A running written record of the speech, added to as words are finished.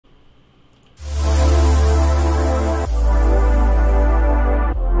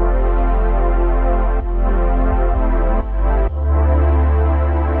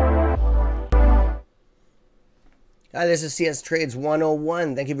This is CS Trades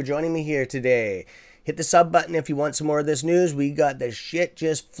 101. Thank you for joining me here today. Hit the sub button if you want some more of this news. We got the shit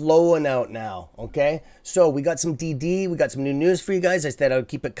just flowing out now, okay? So we got some DD. We got some new news for you guys. I said I would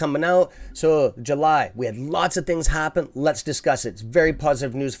keep it coming out. So July, we had lots of things happen. Let's discuss it. It's very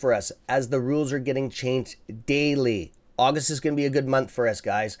positive news for us as the rules are getting changed daily. August is going to be a good month for us,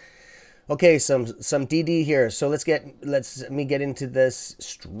 guys. Okay, some DD here. So let me get into this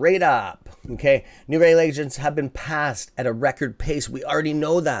straight up. Okay, new regulations have been passed at a record pace. We already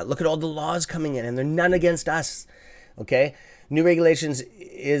know that. Look at all the laws coming in, and they're none against us. Okay, new regulations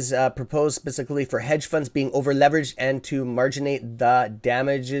is proposed specifically for hedge funds being over leveraged and to marginate the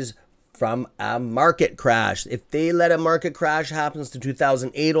damages from a market crash. If they let a market crash happens to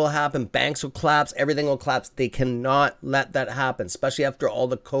 2008 will happen, banks will collapse, everything will collapse. They cannot let that happen, especially after all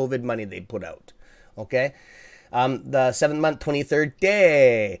the COVID money they put out. Okay, the 7th-month 23rd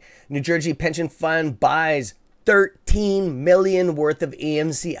day, New Jersey pension fund buys 13 million worth of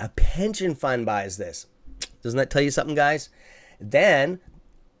AMC. A pension fund buys this. Doesn't that tell you something, guys? Then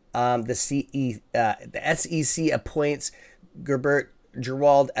the SEC appoints Gerbert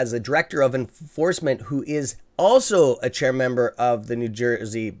Gerwald as the director of enforcement, who is also a chair member of the New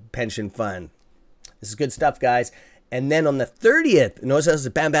Jersey Pension Fund. This is good stuff, guys. And then on the 30th, notice how this is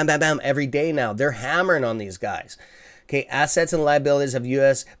bam, bam, bam, bam every day now. They're hammering on these guys. Okay, assets and liabilities of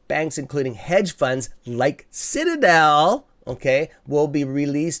U.S. banks, including hedge funds like Citadel, okay, will be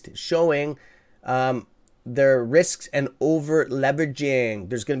released, showing their risks and over leveraging.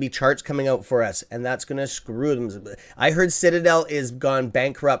 There's going to be charts coming out for us, and that's going to screw them. I heard Citadel is gone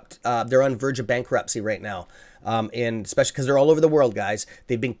bankrupt. They're on verge of bankruptcy right now, and especially because they're all over the world, guys.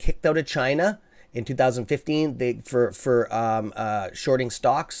 They've been kicked out of China in 2015. For shorting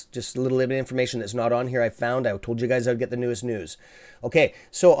stocks. Just a little bit of information that's not on here. I told you guys I would get the newest news. Okay,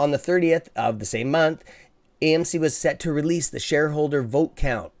 so on the 30th of the same month, AMC was set to release the shareholder vote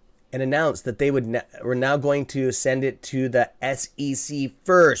count and announced that they were now going to send it to the SEC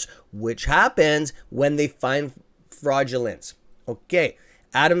first, which happens when they find fraudulence. Okay,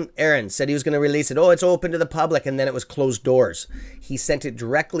 Adam Aaron said he was going to release it. Oh, it's open to the public, and then it was closed doors. He sent it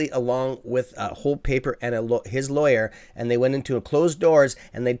directly along with a whole paper and his lawyer, and they went into closed doors,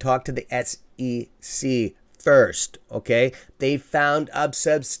 and they talked to the SEC first. Okay, they found a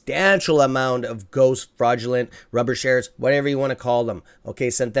substantial amount of ghost, fraudulent, rubber shares, whatever you want to call them.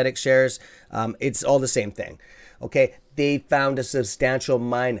 Okay, synthetic shares, it's all the same thing. Okay, they found a substantial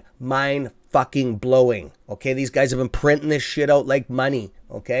mind fucking blowing. Okay, these guys have been printing this shit out like money.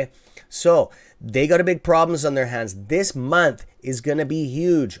 Okay, so they got a big problems on their hands. This month is gonna be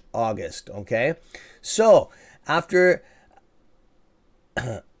huge, August. Okay, so after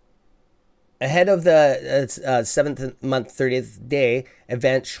ahead of the 7th month 30th day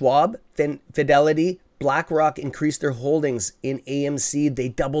event, Schwab, Fidelity, BlackRock increased their holdings in AMC. They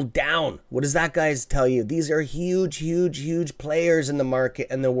doubled down. What does that, guys, tell you? These are huge, huge, huge players in the market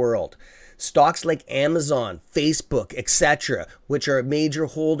and the world. Stocks like Amazon, Facebook, etc., which are major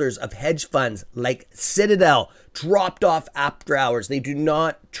holders of hedge funds like Citadel, dropped off after hours. They do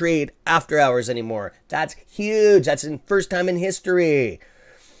not trade after hours anymore. That's huge. That's the first time in history.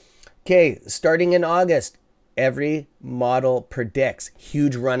 Okay, starting in August, every model predicts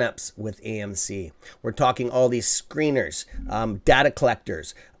huge run-ups with AMC. We're talking all these screeners, data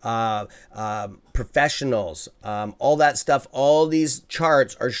collectors, professionals, all that stuff. All these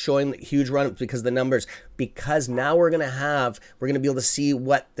charts are showing huge run-ups because the numbers. Because now we're gonna be able to see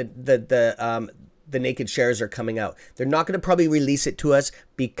what the naked shares are coming out. They're not going to probably release it to us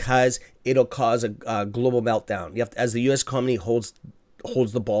because it'll cause a global meltdown. You have to, as the U.S. economy holds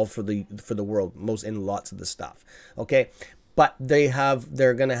the ball for the world most in lots of the stuff. Okay, but they're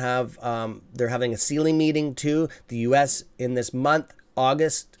having a ceiling meeting too, the US, in this month,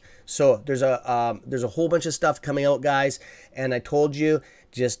 August. So there's a whole bunch of stuff coming out, guys, and I told you,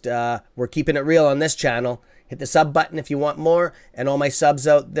 just we're keeping it real on this channel. Hit the sub button if you want more, and all my subs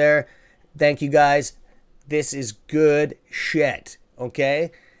out there, thank you, guys. This is good shit. Okay,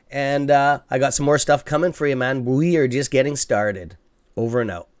 and I got some more stuff coming for you, man. We are just getting started. Over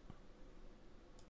and out.